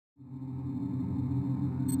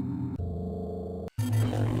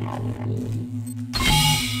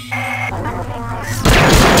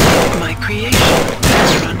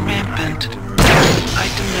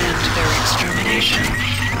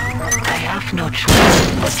no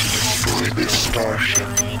choice but to destroy this starship.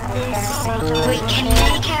 We can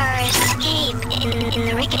make our escape in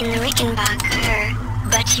the Rickenbacker,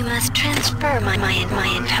 but you must transfer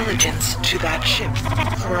my intelligence To that ship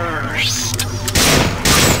first.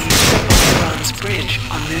 Proceed to the bronze bridge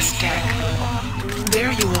on this deck.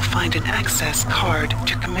 There you will find an access card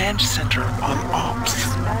to Command Center on Ops.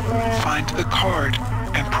 Find the card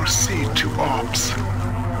and proceed to Ops.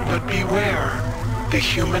 But beware, the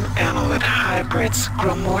human annelid hybrids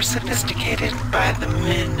grow more sophisticated by the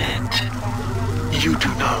minute. You do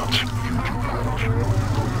not.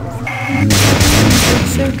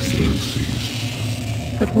 Safety.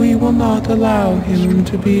 But we will not allow him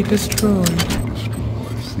to be destroyed.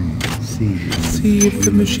 See if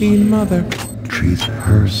the machine mother treats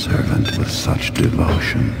her servant with such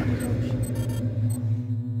devotion.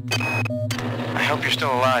 I hope you're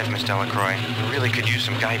still alive, Miss Delacroix. We really could use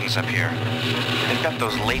some guidance up here. They've got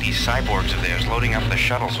those lady cyborgs of theirs loading up the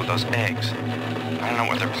shuttles with those eggs. I don't know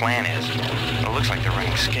what their plan is, but it looks like they're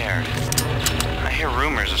running scared. I hear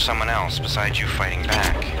rumors of someone else besides you fighting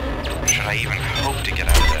back. Should I even hope to get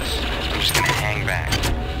out of this? I'm just gonna hang back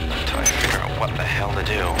until I figure out what the hell to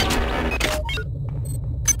do.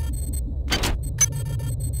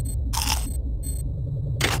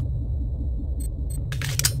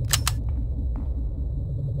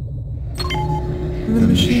 The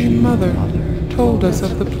machine mother told us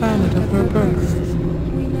of the planet of her birth.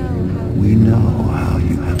 We know how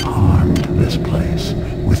you have harmed this place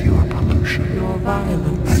with your pollution, Your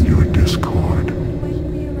violence. and your discord.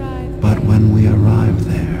 But when we arrive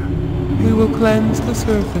there, We will cleanse the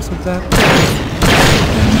surface of that place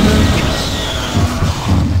and merge it with the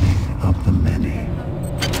harmony of the many.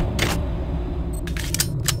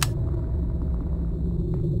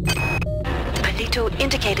 Palito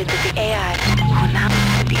indicated that the AI, who now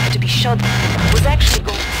had to be shot, was actually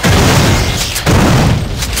going...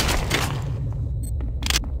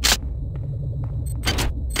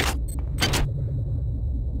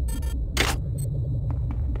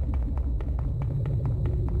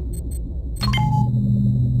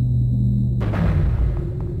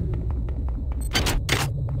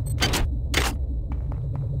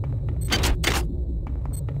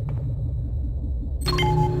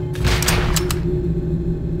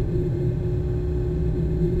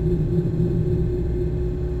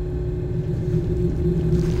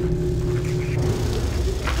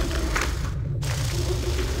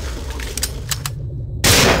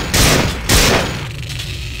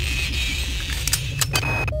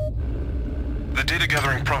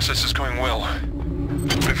 gathering process is going well.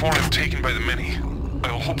 Before I'm taken by the many,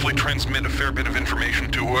 I will hopefully transmit a fair bit of information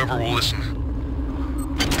to whoever will listen.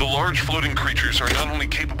 The large floating creatures are not only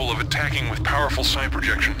capable of attacking with powerful psi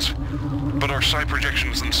projections, but are psi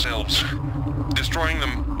projections themselves. Destroying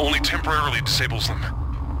them only temporarily disables them.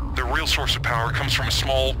 Their real source of power comes from a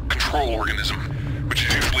small control organism, which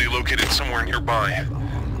is usually located somewhere nearby.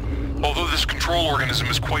 Although this control organism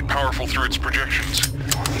is quite powerful through its projections,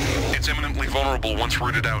 it's eminently vulnerable once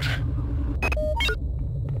rooted out.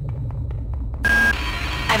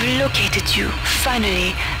 I've located you,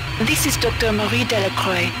 finally. This is Dr. Marie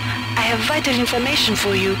Delacroix. I have vital information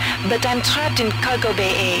for you, but I'm trapped in Cargo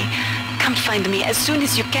Bay A. Come find me as soon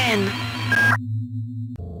as you can.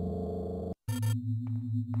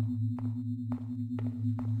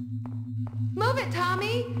 Move it,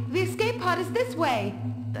 Tommy! The escape pod is this way!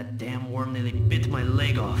 That damn worm nearly bit my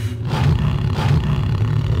leg off.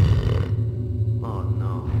 Oh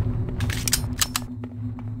no.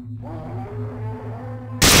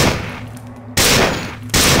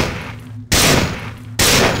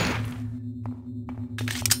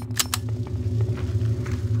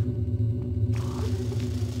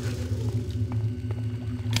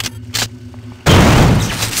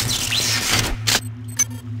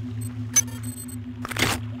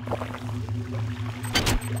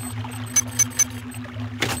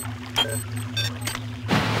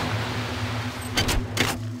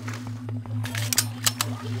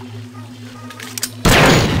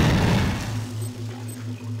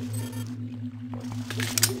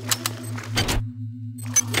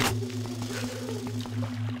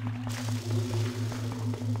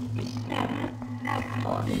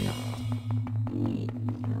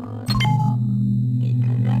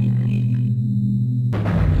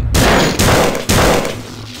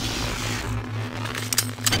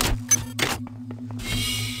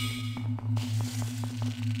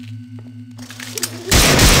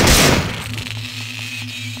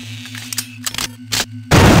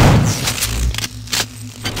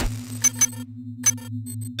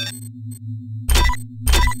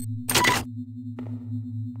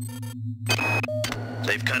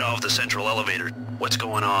 off the central elevator. What's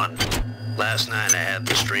going on? Last night I had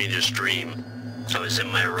the strangest dream. I was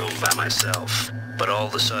in my room by myself. But all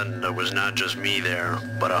of a sudden, there was not just me there,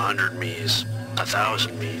 but 100 me's.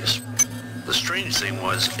 1,000 me's. The strange thing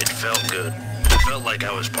was, it felt good. It felt like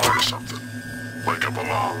I was part of something. Like I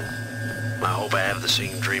belong. I hope I have the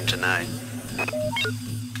same dream tonight.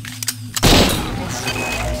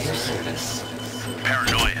 Your service.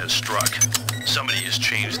 Paranoia has struck. Somebody has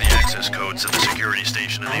changed the access codes at the security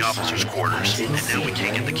station and the officers' quarters, and now we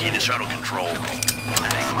can't get the key to shuttle control. I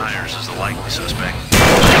think Myers is the likely suspect.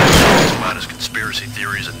 It's about his conspiracy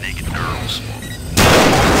theories and naked girls.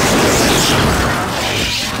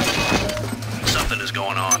 Something is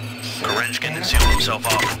going on. Korenchkin has sealed himself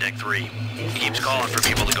off in Deck 3. He keeps calling for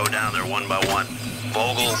people to go down there one by one.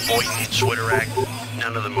 Vogel, Boyton, Switterak,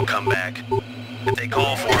 none of them will come back. If they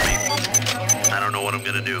call for me, I don't know what I'm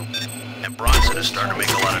gonna do. And Bronson is starting to make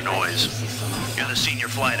a lot of noise. You're the senior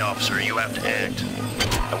flight officer, you have to act.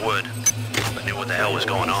 I would, if I knew what the hell was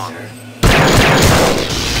going on.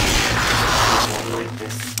 Like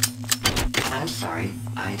this. I'm sorry,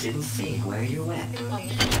 I didn't see where you went.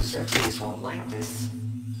 So please won't like this.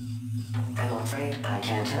 I'm afraid I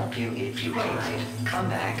can't help you if you tried. Come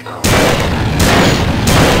back.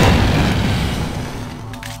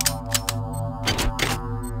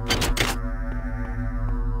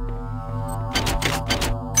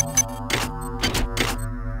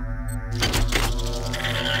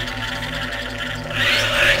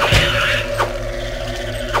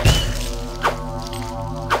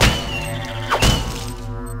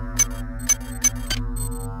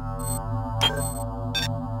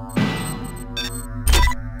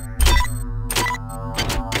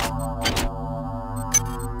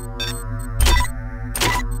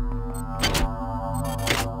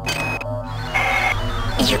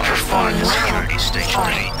 You perform well.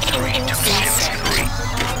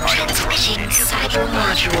 Transmitting cyber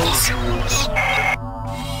modules.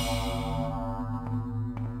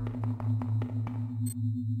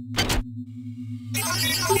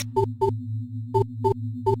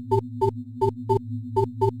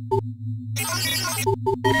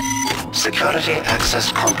 Security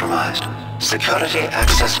access compromised. Security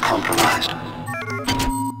access compromised.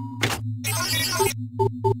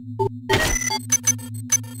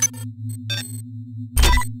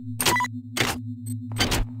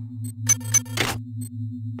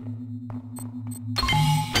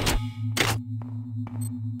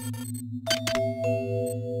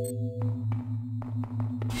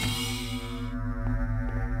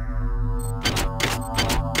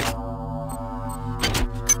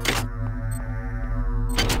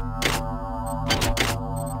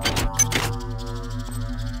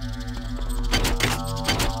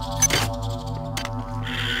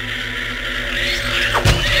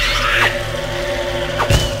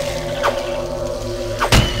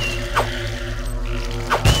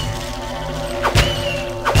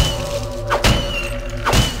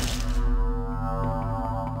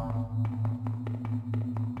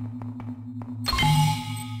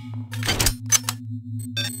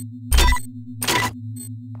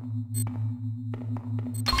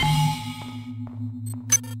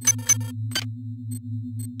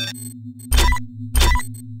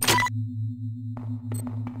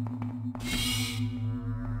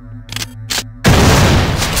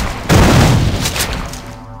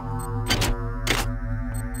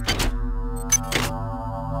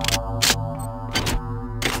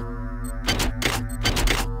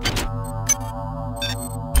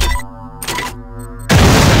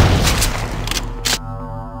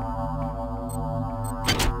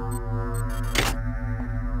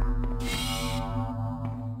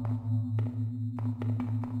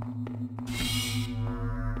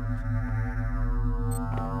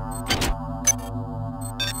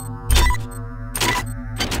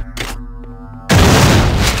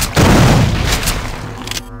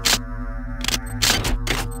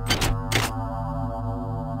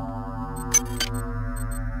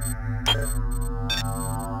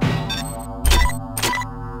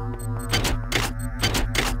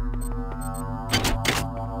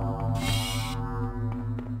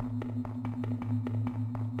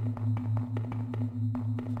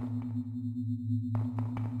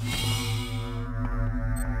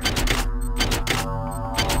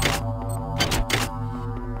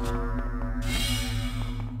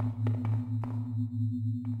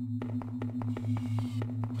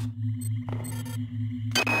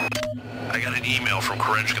 I got an email from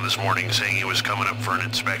Korenchkin this morning saying he was coming up for an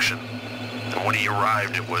inspection. And when he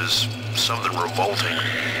arrived, it was something revolting.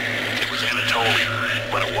 It was Anatolia,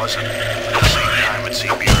 but it wasn't. At the same time, it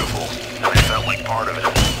seemed beautiful, and I felt like part of it.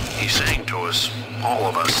 He sang to us, all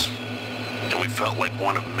of us, and we felt like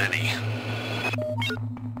one of many.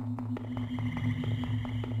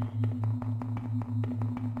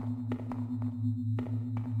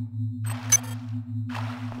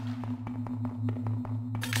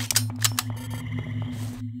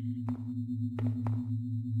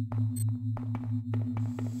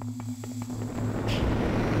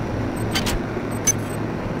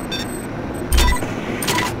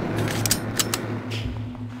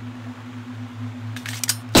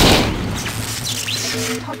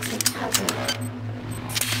 Toxic hazard.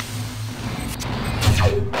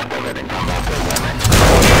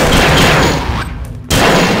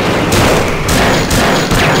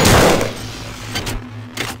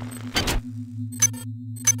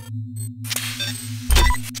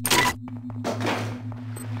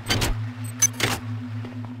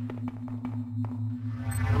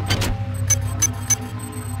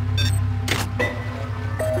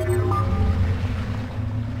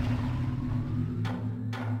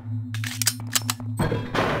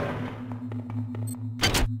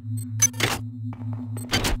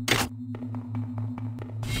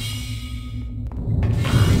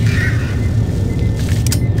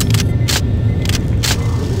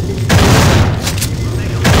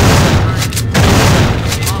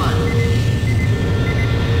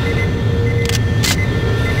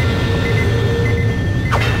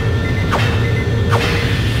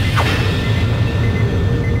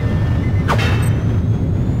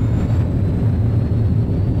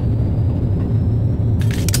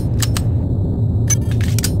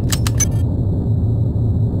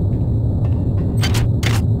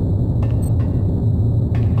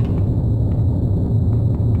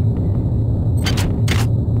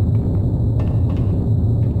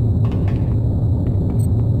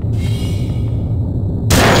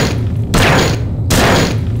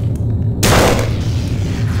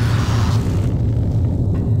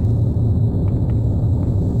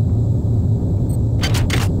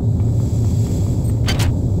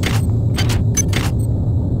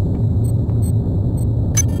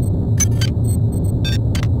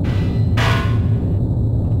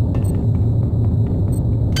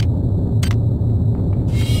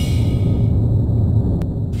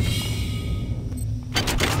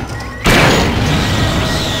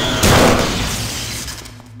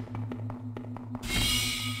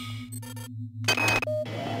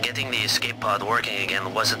 Getting the escape pod working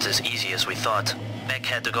again wasn't as easy as we thought. Beck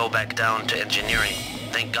had to go back down to engineering.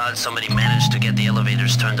 Thank God somebody managed to get the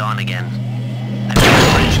elevators turned on again. I found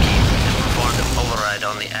the bridge key and performed an override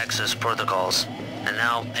on the access protocols. And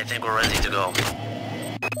now, I think we're ready to go.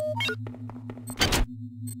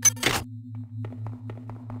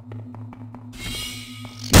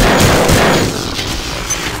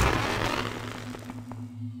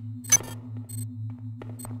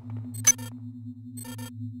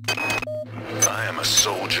 I am a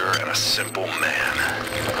soldier and a simple man.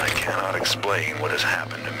 I cannot explain what has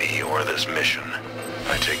happened to me or this mission.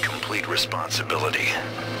 I take complete responsibility.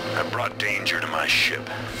 I brought danger to my ship,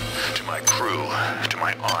 to my crew, to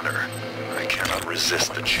my honor. I cannot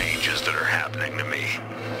resist the changes that are happening to me.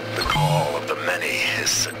 The call of the many is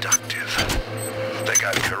seductive. They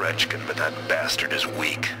got Korechkin, but that bastard is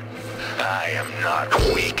weak. I am not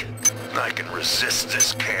weak. I can resist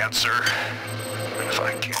this cancer. And if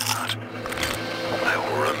I cannot, I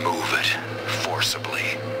will remove it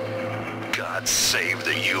forcibly. God save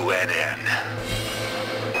the UNN.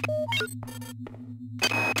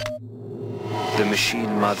 The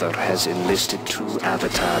Machine Mother has enlisted 2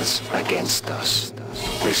 avatars against us.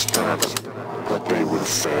 They struggle, but they will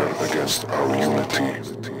fare against our unity.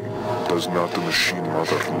 Does not the Machine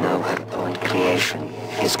Mother know? Her own creation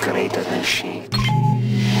is greater than she.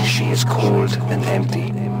 She is cold and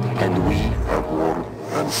empty, and we are warm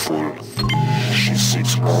and full. She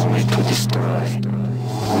seeks only to destroy.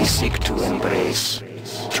 We seek to embrace,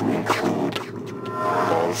 to include.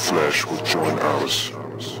 All flesh will join ours,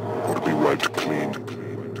 or be wiped clean.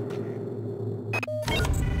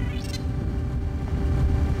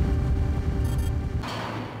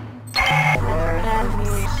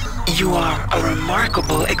 You are a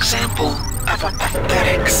remarkable example of a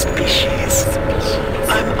pathetic species.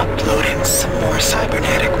 I'm uploading some more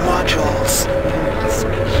cybernetic modules.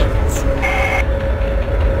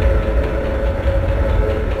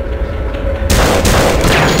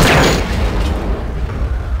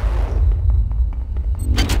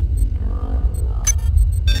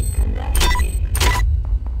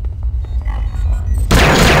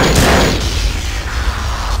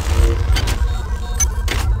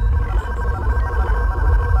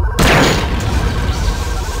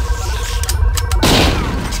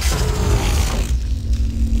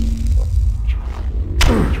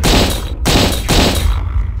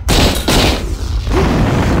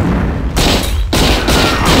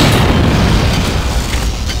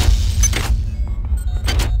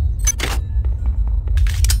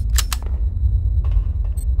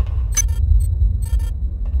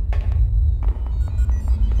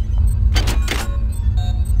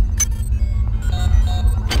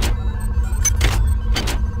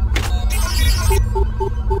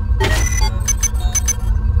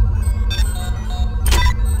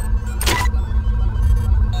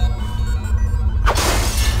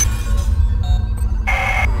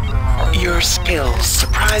 Your skill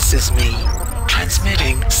surprises me.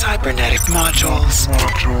 Transmitting cybernetic modules.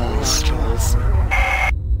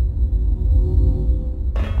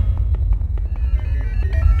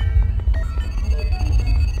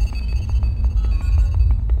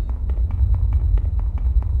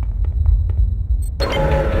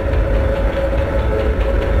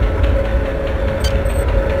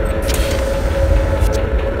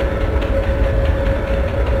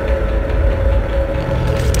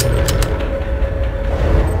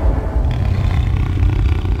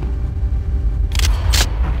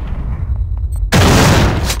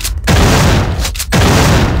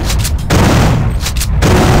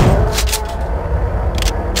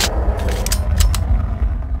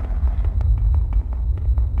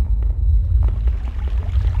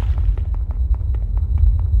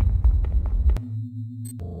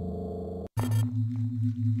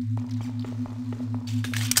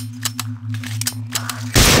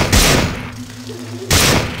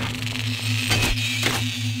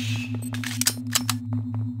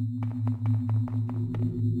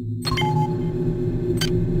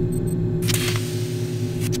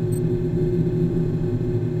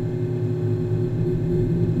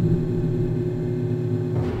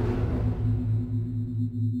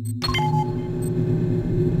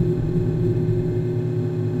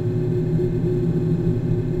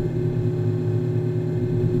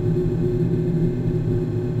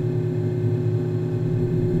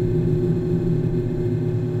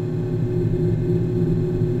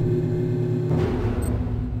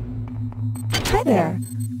 Hi there.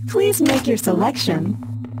 Please make your selection.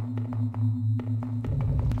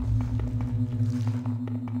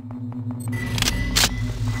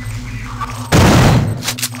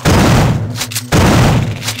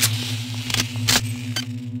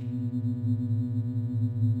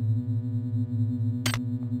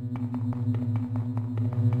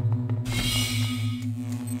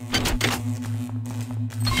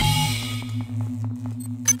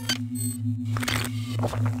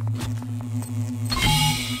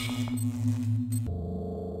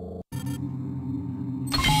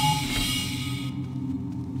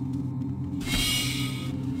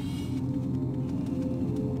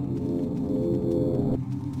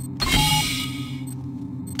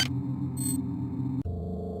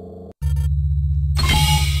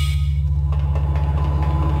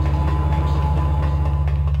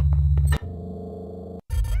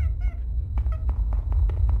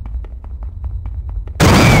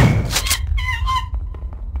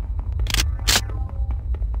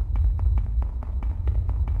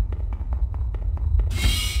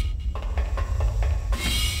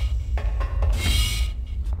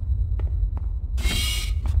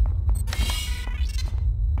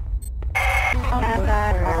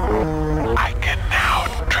 I can now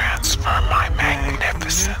transfer my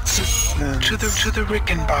magnificence to the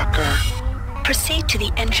Rickenbacker. Proceed to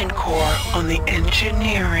the engine core on the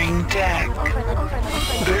engineering deck.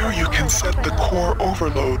 There you can set the core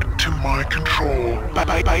overload to my control.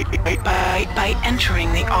 By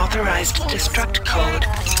entering the authorized destruct code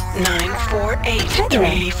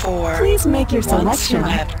 94834. Please make your Once selection. you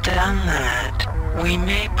have done that, we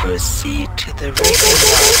may proceed to the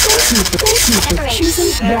Rickenbacker.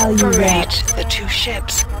 Choosing value wrap. Separate the two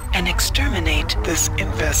ships and exterminate this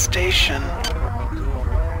infestation.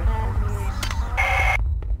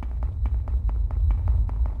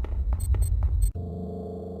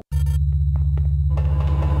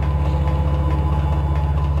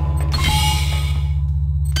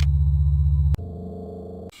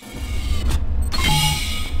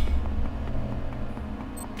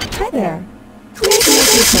 Hi there. Please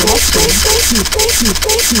make your selection.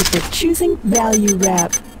 Thank you for choosing value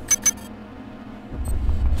wrap.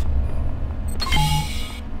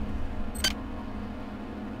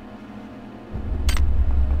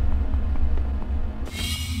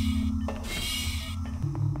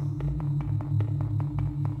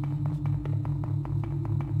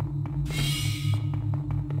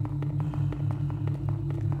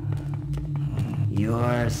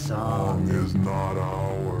 Your song Is not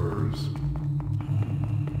ours.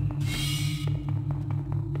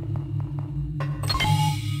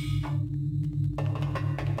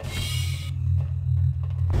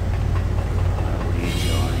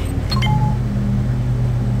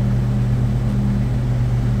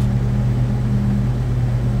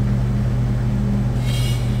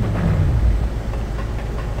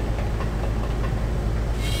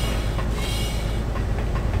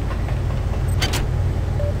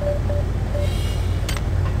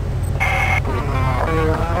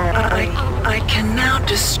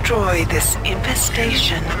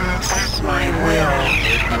 infestation at my will.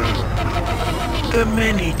 The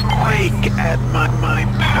many quake at my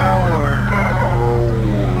power.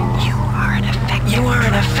 You are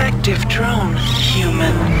an effective drone,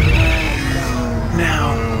 human.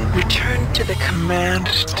 Now, return to the command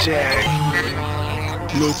deck.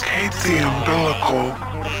 Locate the umbilical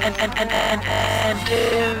and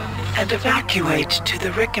evacuate to the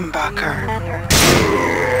Rickenbacker.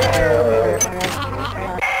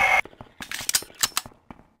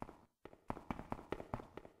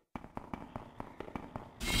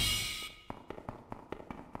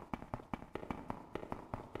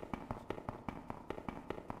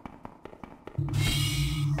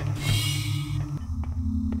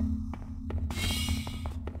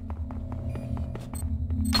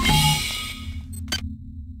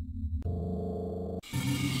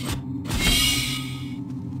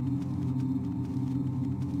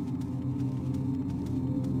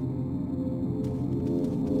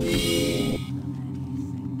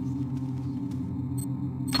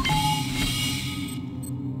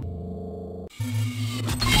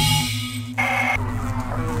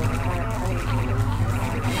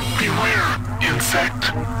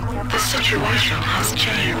 The situation has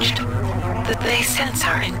changed. They sense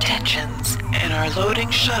our intentions and are loading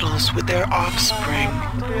shuttles with their offspring.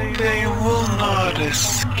 They will not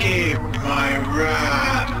escape my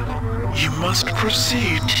wrath. You must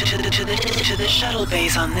proceed to the shuttle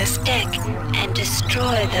bays on this deck and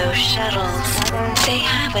destroy those shuttles. They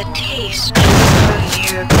have a taste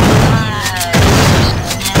for your blood.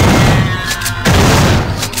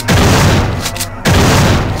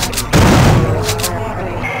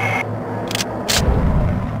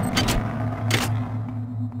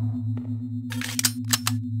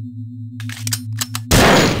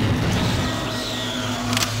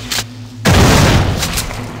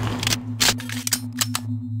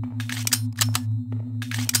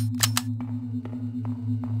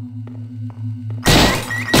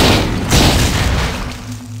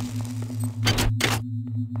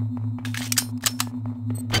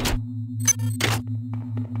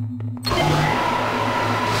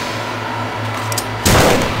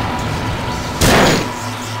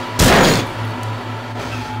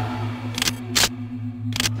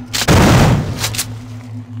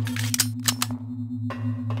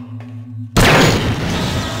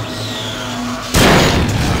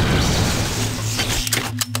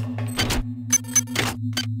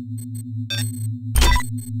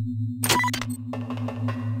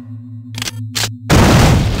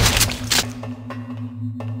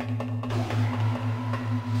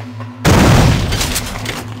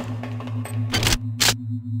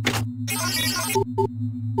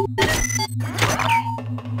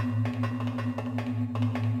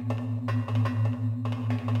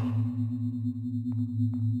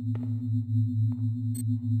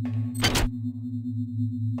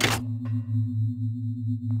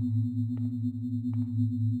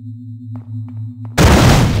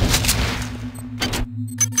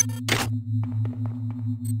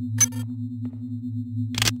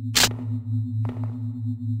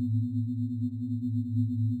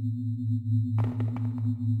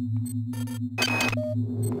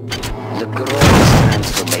 The glorious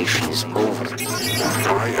transformation is over.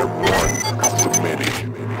 I am one of the many.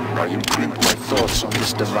 I imprint my Thoughts on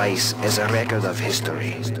this device as a record of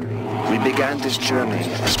history. We began this journey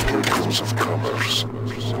as pilgrims of commerce,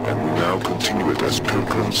 and we now continue it as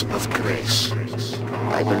pilgrims of grace.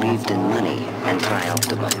 I believed in money and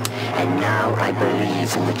triumphed of it, and now I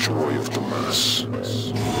believe in the Joy of the mass.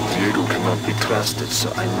 Diego cannot be trusted, so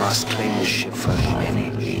I must claim the ship for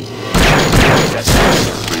many. That's our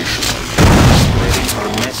salvation. Spreading our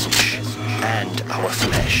message and our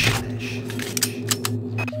flesh.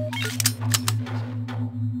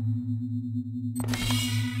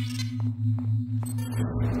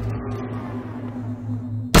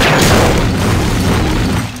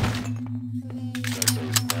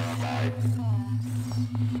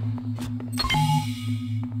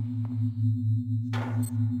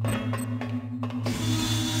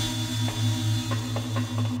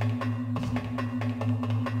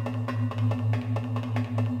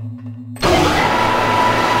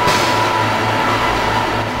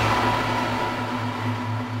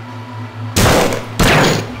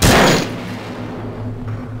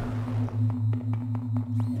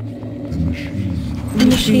 The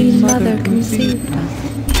machine mother conceived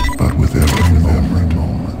us. But with every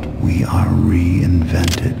moment, we are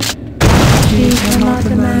reinvented. She cannot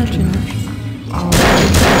imagine Our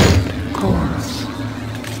favorite chorus.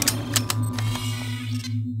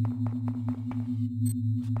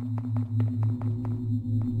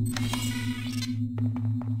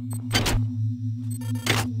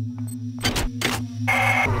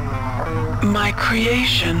 My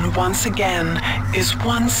creation, once again, is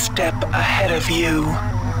one step ahead of you.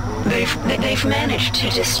 They've managed to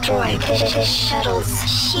destroy the shuttle's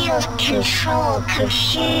shield control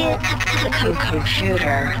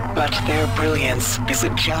computer. But their brilliance is a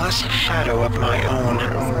jealous shadow of my own.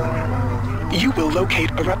 You will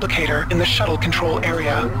locate a replicator in the shuttle control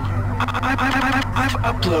area. I've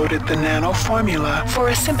uploaded the nano formula for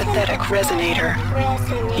a sympathetic resonator.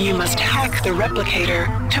 You must hack the replicator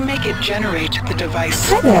to make it generate the device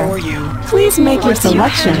for you. Please make your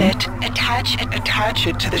selection. Once you have it, attach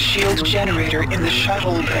it to the shield generator in the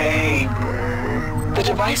shuttle bay. The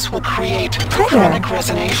device will create a chronic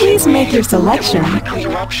resonation. Please make your selection. That will quickly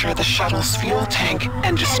rupture the shuttle's fuel tank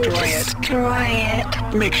and destroy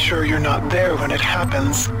it. Make sure you're not there when it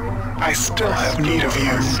happens. I still have need of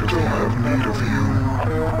you.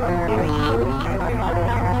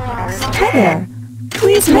 Hi there.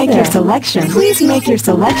 Please make your selection. Please make your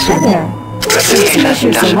selection. Hi there. Please make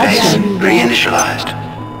your selection. Reinitialized.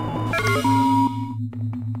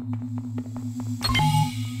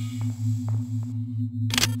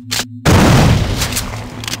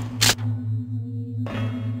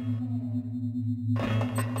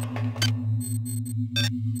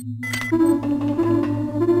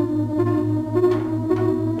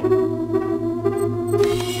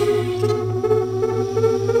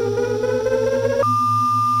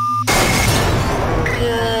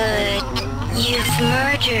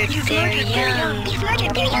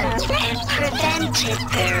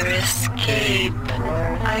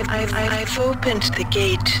 I've opened the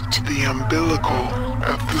gate to the umbilical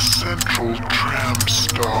at the central tram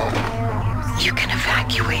stop. You can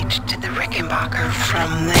evacuate to the Rickenbacker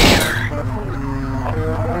from there.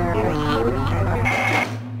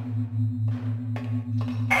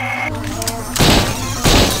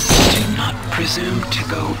 Do not presume to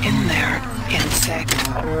go in there, insect.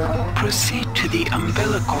 Proceed to the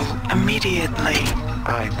umbilical immediately.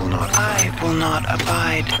 I will not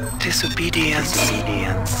abide disobedience.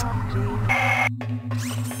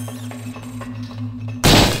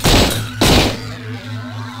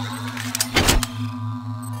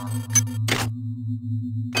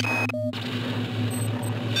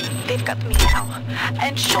 They've got me now,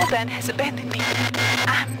 and Shodan has abandoned me.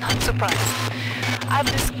 I'm not surprised. I've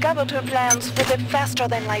discovered her plans for the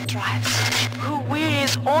faster-than-light drive. Her will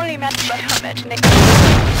is only matched by her imagination.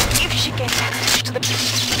 If she gains access to the...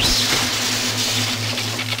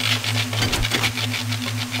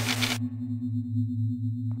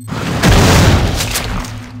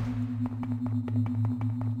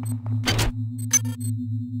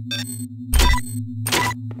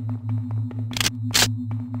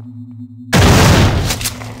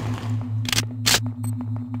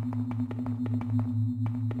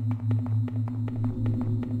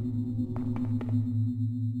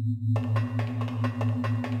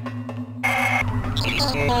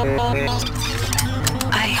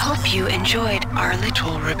 I hope you enjoyed our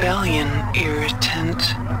little rebellion,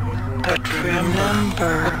 irritant. But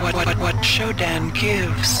remember what Shodan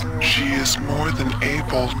gives. She is more than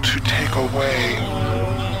able to take away.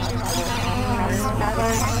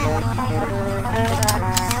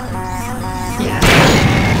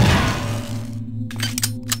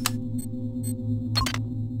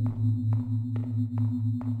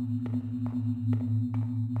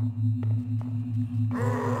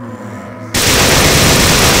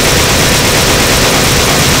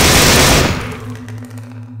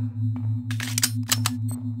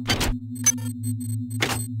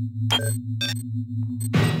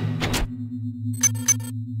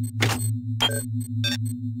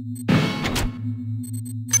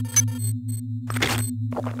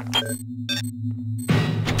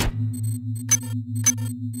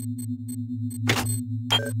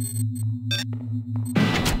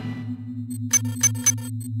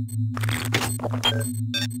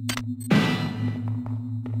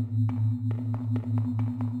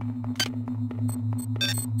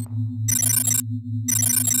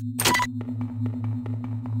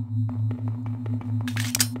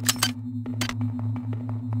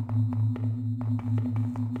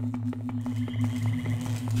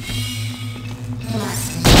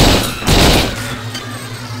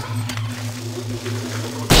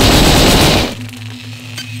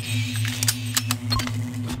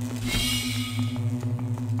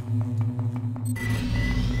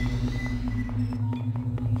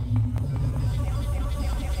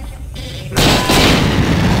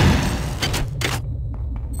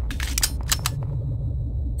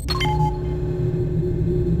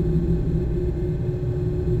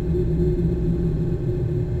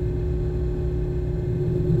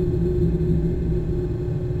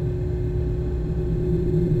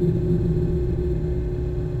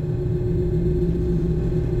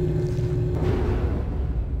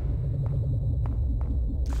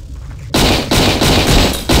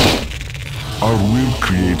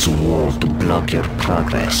 builds a wall to block your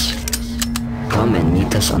progress. Come and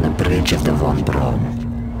meet us on the bridge of the Von Braun.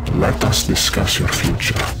 Let us discuss your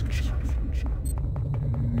future.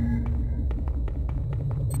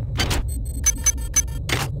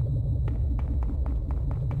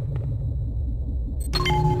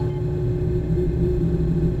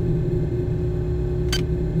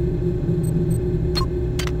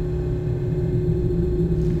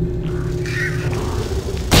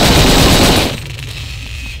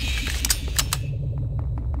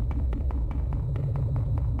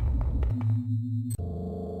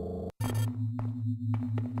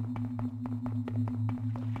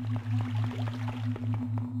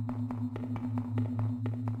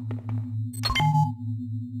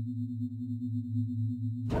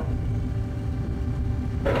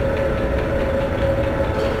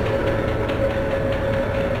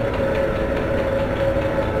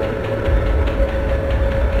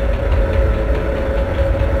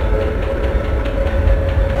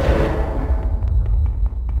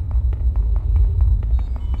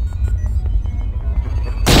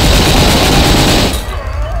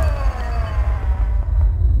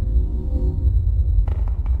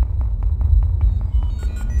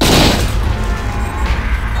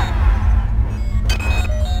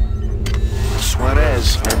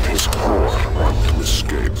 And his core want to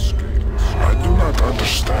escape. I do not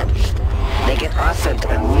understand. They get offered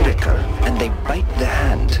a miracle, and they bite the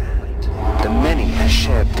hand. The many have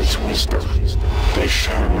shared this wisdom. They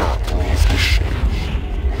shall not leave the ship.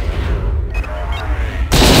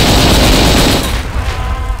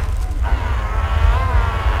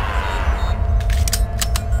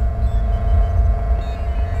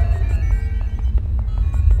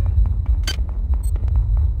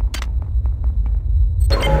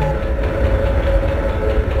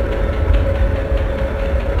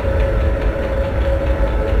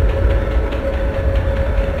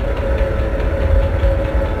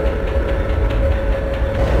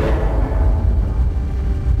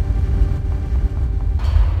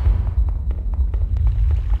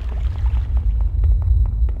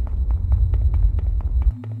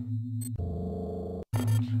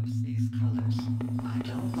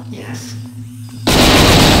 Yes.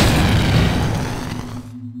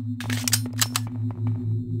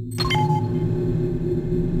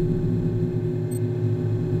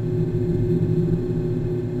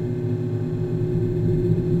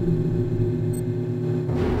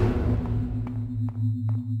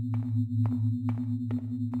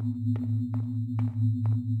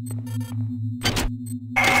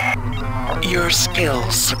 Your skill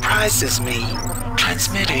surprises me.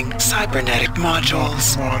 Transmitting cybernetic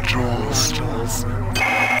modules.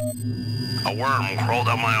 A worm crawled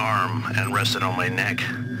up my arm and rested on my neck.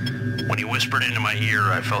 When he whispered into my ear,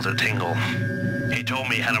 I felt a tingle. He told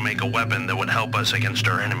me how to make a weapon that would help us against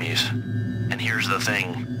our enemies. And here's the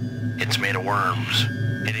thing. It's made of worms.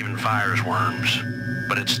 It even fires worms.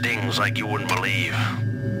 But it stings like you wouldn't believe.